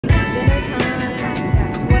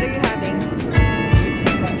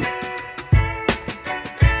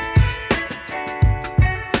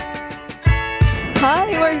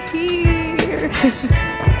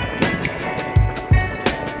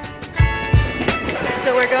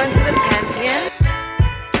So we're going to the Pantheon.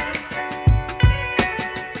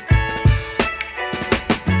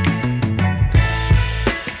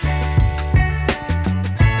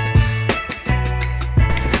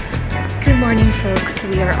 Good morning, folks.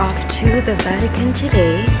 We are off to the Vatican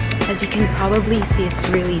today. As you can probably see, it's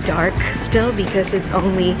really dark still because it's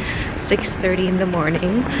only 6:30 in the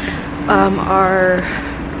morning. Our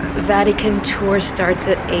Vatican tour starts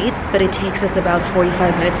at 8, but it takes us about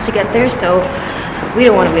 45 minutes to get there, so we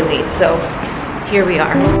don't want to be late. So here we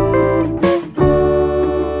are.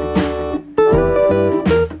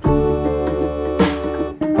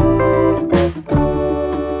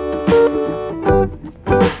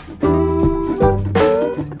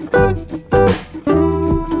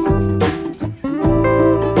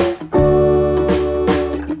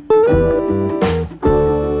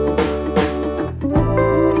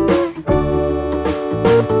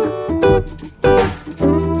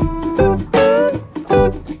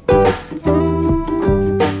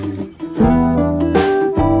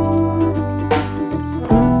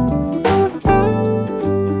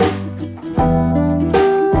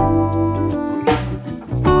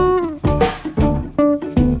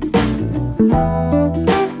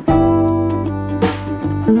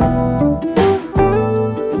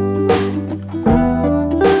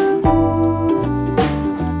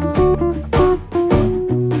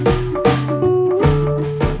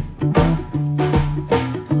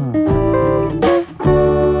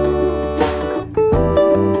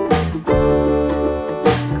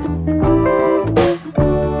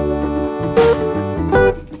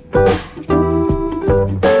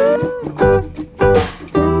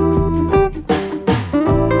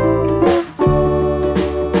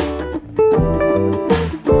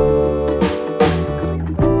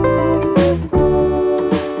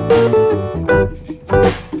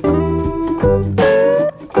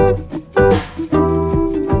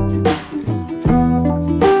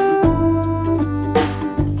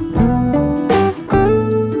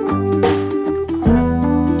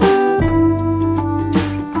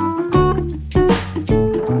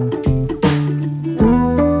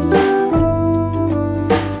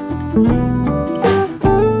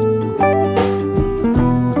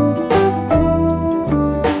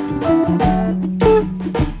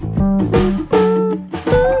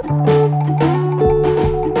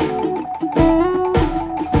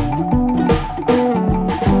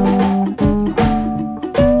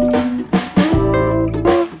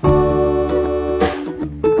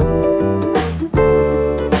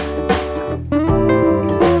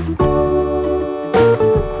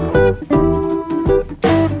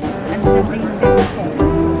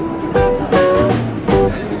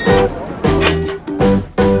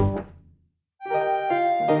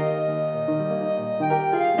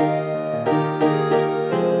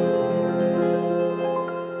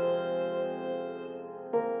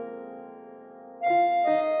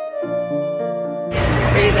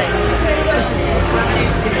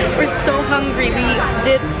 We're so hungry. We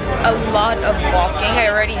did a lot of walking. I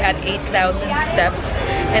already had 8,000 steps,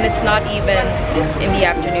 and it's not even in the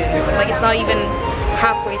afternoon. Like, it's not even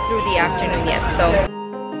halfway through the afternoon yet, so.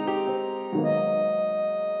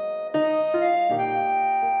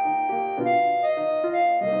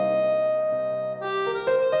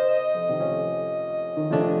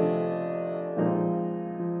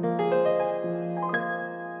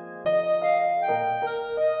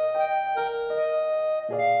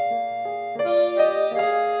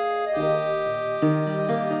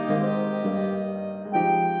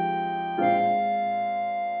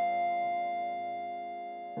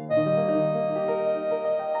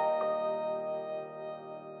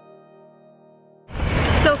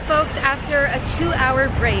 So folks, after a 2-hour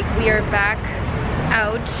break, we are back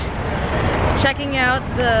out checking out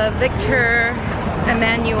the Victor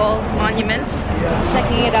Emmanuel Monument,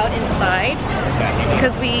 checking it out inside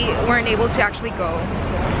because we weren't able to actually go.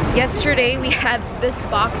 Yesterday we had this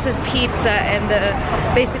box of pizza, and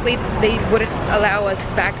basically they wouldn't allow us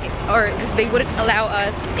back, or they wouldn't allow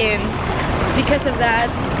us in because of that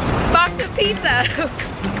box of pizza.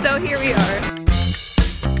 So here we are.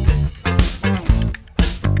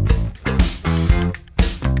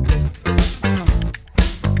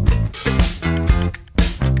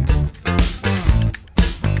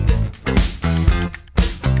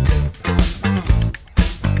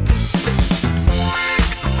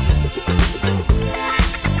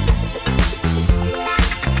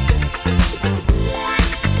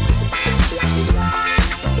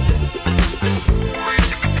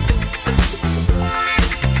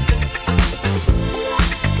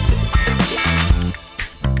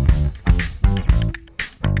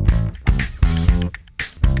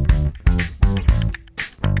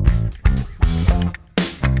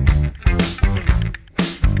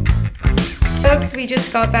 we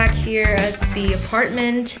just got back here at the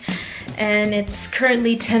apartment and it's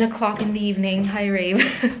currently 10 o'clock in the evening. Hi, Rave.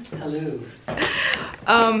 Hello.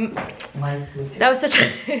 My foot. That was such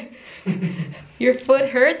a... Your foot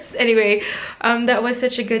hurts? Anyway, that was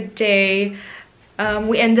such a good day.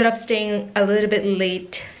 We ended up staying a little bit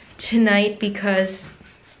late tonight because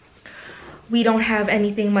we don't have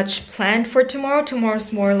anything much planned for tomorrow.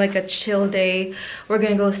 Tomorrow's more like a chill day. We're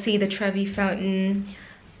gonna go see the Trevi Fountain,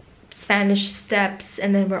 Spanish Steps,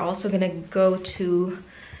 and then we're also gonna go to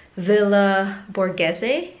Villa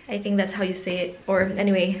Borghese. I think that's how you say it. Or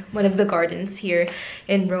anyway, one of the gardens here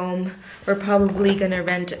in Rome. We're probably gonna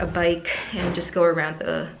rent a bike and just go around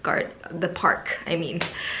the park, I mean.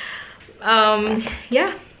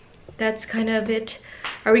 Yeah, that's kind of it.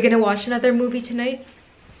 Are we gonna watch another movie tonight?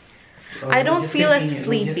 I don't feel as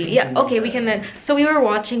sleepy. Yeah, okay, we can then. So we were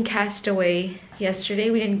watching Castaway yesterday.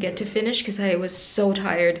 We didn't get to finish because I was so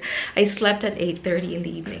tired. I slept at 8:30 in the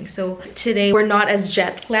evening. So today we're not as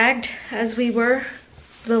jet lagged as we were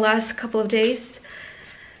the last couple of days.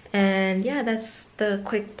 And yeah, that's the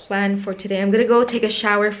quick plan for today. I'm gonna go take a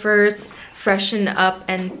shower first, freshen up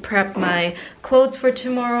and prep my clothes for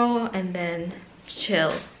tomorrow, and then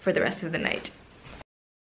chill for the rest of the night.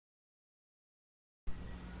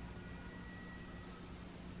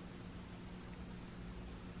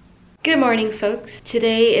 Good morning, folks.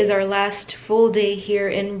 Today is our last full day here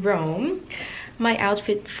in Rome. My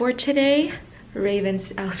outfit for today,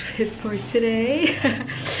 Raven's outfit for today.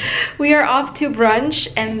 We are off to brunch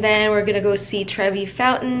and then we're gonna go see Trevi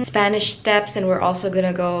Fountain, Spanish Steps, and we're also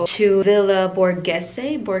gonna go to Villa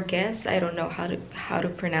Borghese. I don't know how to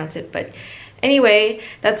pronounce it, but anyway,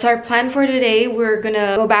 that's our plan for today. We're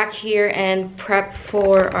gonna go back here and prep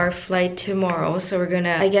for our flight tomorrow. So we're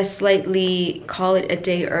gonna, I guess, slightly call it a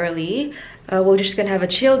day early. We're just gonna have a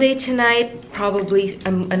chill day tonight, probably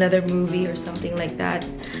another movie or something like that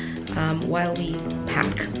while we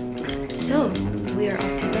pack. So we are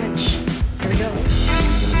off to brunch. Here we go.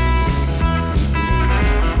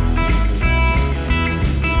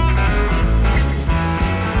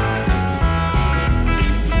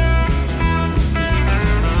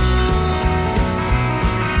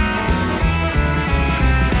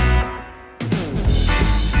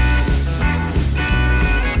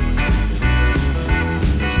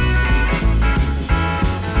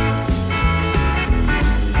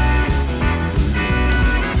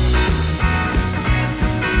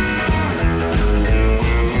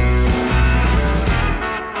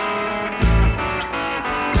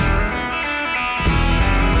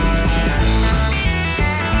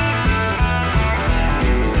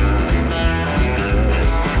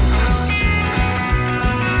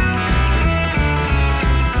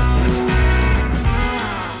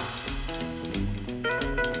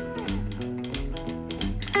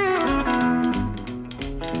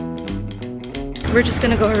 We're just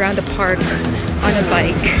gonna go around the park on a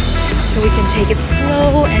bike so we can take it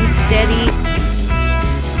slow and steady.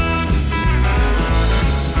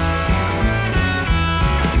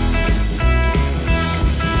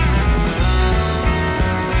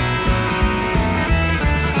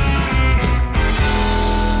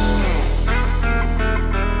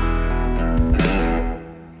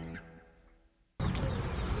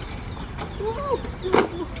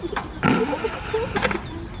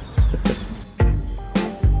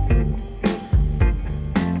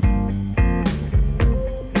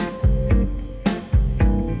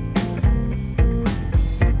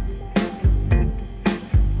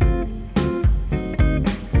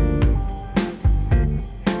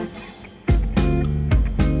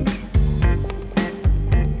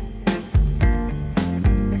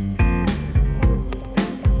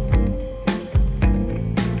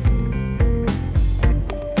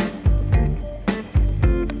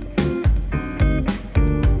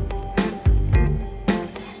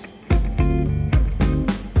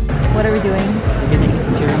 What are we doing? We're getting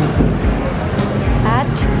tiramisu At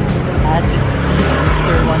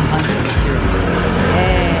Mr. 100 tiramisu.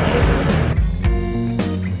 Yay.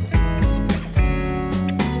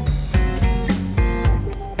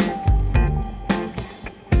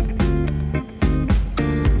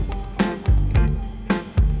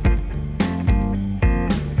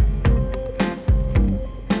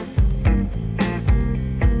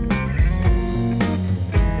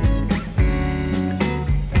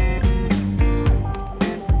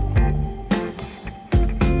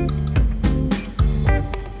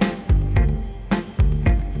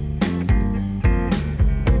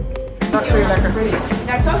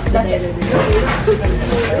 That's all? That's it.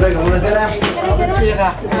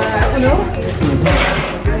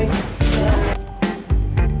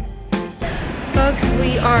 Folks,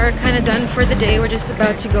 we are kind of done for the day. We're just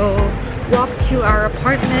about to go walk to our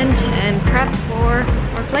apartment and prep for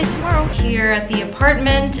our flight tomorrow. Here at the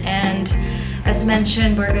apartment, and as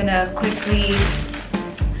mentioned, we're gonna quickly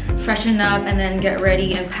freshen up and then get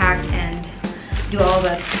ready and pack and do all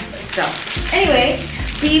that stuff. Anyway,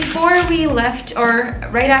 before we left, or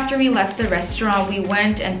right after we left the restaurant, we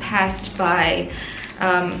went and passed by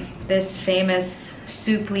this famous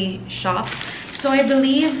soupli shop. So I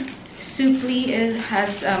believe soupli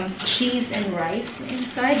has cheese and rice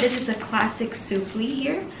inside. This is a classic soupli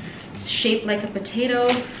here. It's shaped like a potato.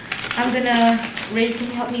 I'm gonna, Ray, can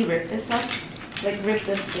you help me rip this up? Like rip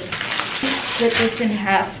this, split this in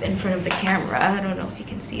half in front of the camera. I don't know if you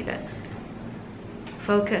can see that.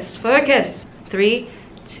 Focus, focus. 3,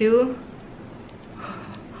 2.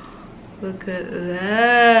 Look at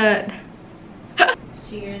that.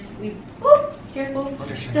 Cheers. Oh, careful.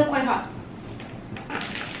 Still quite hot.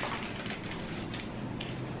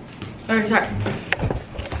 Okay, sorry.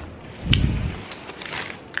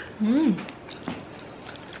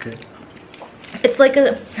 It's good. It's like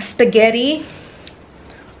a spaghetti.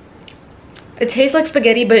 It tastes like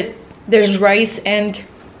spaghetti, but there's rice and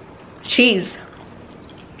cheese.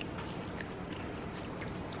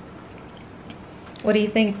 What do you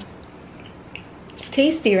think? It's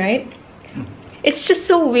tasty, right? It's just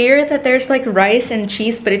so weird that there's like rice and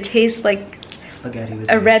cheese, but it tastes like Spaghetti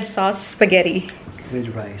with a rice. red sauce spaghetti.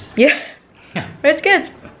 With rice. Yeah. But it's good.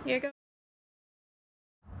 Here you go.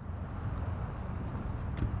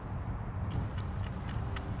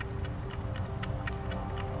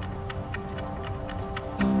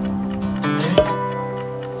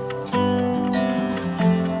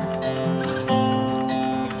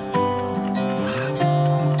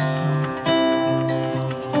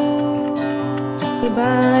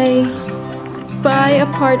 Bye. Bye,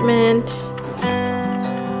 apartment.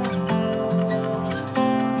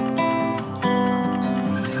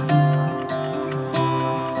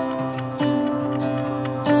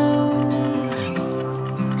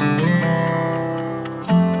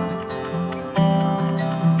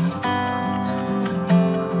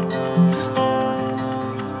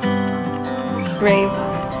 Brave.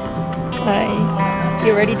 Bye.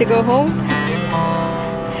 You ready to go home?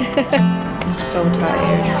 I'm so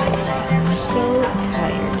tired. So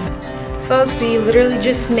tired. Folks, we literally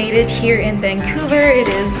just made it here in Vancouver. It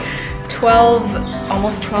is 12,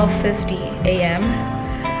 almost 12:50 a.m.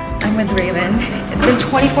 I'm with Raven. It's been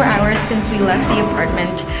 24 hours since we left the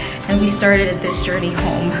apartment and we started this journey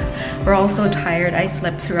home. We're all so tired. I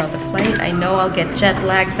slept throughout the flight. I know I'll get jet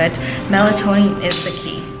lag, but melatonin is the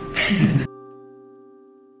key.